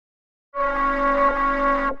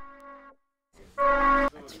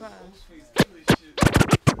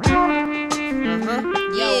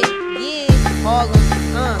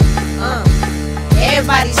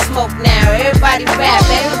Everybody smoke now, everybody rap,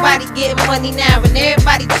 everybody getting money now, and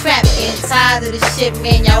everybody trap. Getting tired of the shit,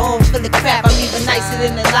 man, y'all all full of crap. I'm even nicer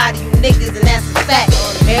than a lot of you niggas, and that's a fact.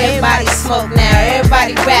 Everybody smoke now,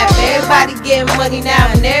 everybody rap, everybody getting money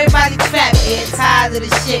now, and everybody trap. Getting tired of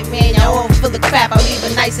the shit, man, y'all all full of crap. I'm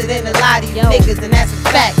even nicer than a lot of you niggas, and that's a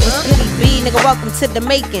fact. What's goody B, nigga, welcome to the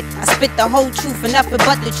making. I spit the whole truth and nothing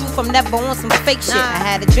but the truth. I'm never on some fake shit. I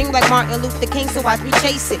had a dream like Martin Luther King, so watch me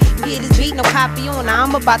chase it. You hear this beat, no copy on, now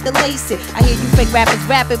I'm about to lace it. I hear you fake rappers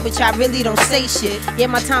rapping, but y'all really don't say shit. Yeah,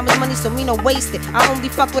 my time is money, so me no waste it. I only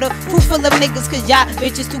fuck with a crew full of niggas, cause y'all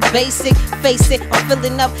bitches too basic. Face it, I'm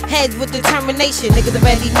filling up heads with determination. Niggas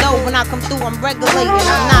already know when I come through, I'm regulating.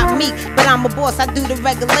 I'm not me, but I'm a boss, I do the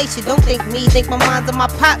regulation. Don't think me, think my mind's on my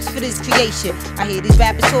pops for this creation. I hear these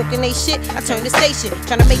rappers talking they shit, I turn the station.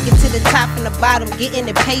 Tryna make it to the top and the bottom, getting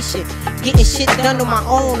impatient. Getting shit done on my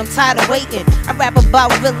own, I'm tired of waiting. I rap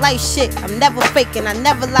about real life shit, I'm never faking. I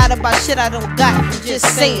never lied about shit I don't got, I'm just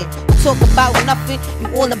saying. You talk about nothing,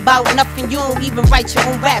 you all about nothing. You don't even write your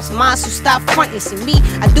own raps, mine, so stop frontin'. See me,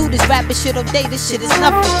 I do this rapping shit all day, this shit is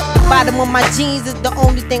nothing. The bottom of my jeans is the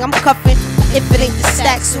only thing I'm cuffing. If it ain't the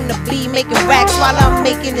stack, soon to be making racks while I'm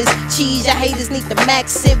making this cheese. Your haters need the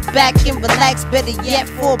max, sit back and relax. Better yet,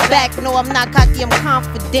 fall back. No, I'm not cocky, I'm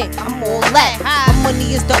confident. I'm all that. My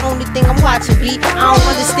money is the only thing I'm watching, B. I don't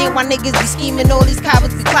understand why niggas be scheming, all these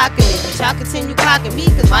cowards be clocking me. But y'all continue clocking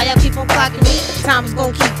me, cause why y'all keep on clocking me? Time is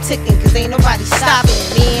gonna keep ticking, cause ain't nobody stopping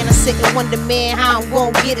me, man. I sit and wonder, man, how I'm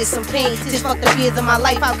gonna get it. Some pain, just fucked up years of my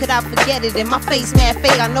life, how could I forget it? And my face, man,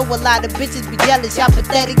 fake. I know a lot of bitches be jealous, y'all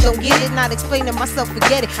pathetic, don't get it. Not explaining myself,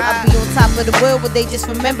 forget it. I be on top of the world, but they just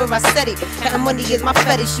remember I said it. Counting money is my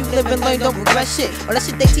fetish, you live and learn, don't regret shit. All that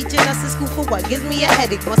shit they teaching us in school for what? Gives me a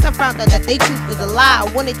headache. Once I found out that they truth was a lie,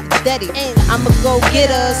 I wanted to dead it. I'ma go get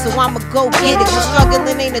her, so I'ma go get it. When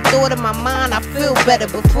struggling ain't a thought in my mind, I feel better.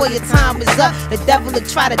 Before your time is up, the devil will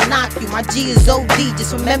try to knock you. My G is OD,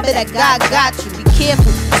 just remember that God got you. Be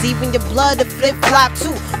careful, cause even your blood will flip-flop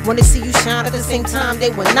too. Wanna see you shine at the same time, they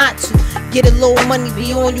will not to. Get a little money,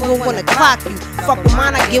 be on you and wanna clock you. Fuck with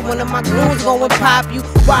mine, I get one of my goons go and pop you.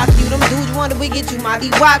 Rock you, them dudes wanna we get you mighty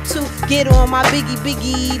rock too. Get on my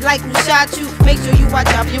biggie, like who shot you. Make sure you watch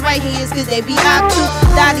out for your right hands, cause they be out too.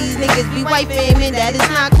 Die these niggas be white man, that is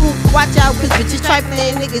not cool. Watch out, cause bitches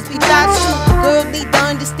trifling, niggas be dots too. Girl need to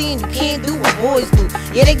understand, you can't do what boys do.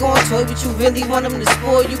 Yeah, they gon' toy, but you really want them to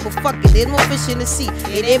spoil you. But fuck it, there's no fish in the sea.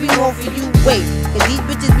 Yeah, there be more for you, wait. Cause these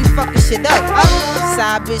bitches be fucking shit up.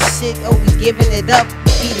 Side bitch shit, always giving it up.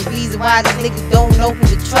 Be the reason why these niggas don't know who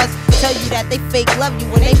to trust. Tell you that they fake love you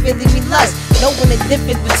when they really mean lust. Knowing the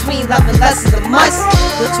difference between love and lust is a must.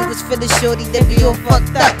 But you was feeling shorty, they be all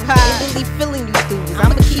fucked up. Ain't really feeling you through,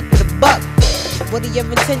 I'ma keep it a buck. What are your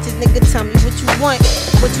intentions, nigga? Tell me what you want.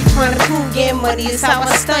 What you trying to prove? Getting money is how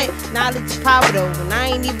I stunt. Knowledge is power though, and I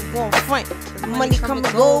ain't even going front. Money come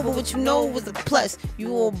and go, but what you know was a plus.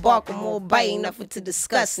 You all bark, I'm all bite, ain't nothing to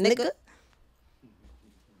discuss, nigga.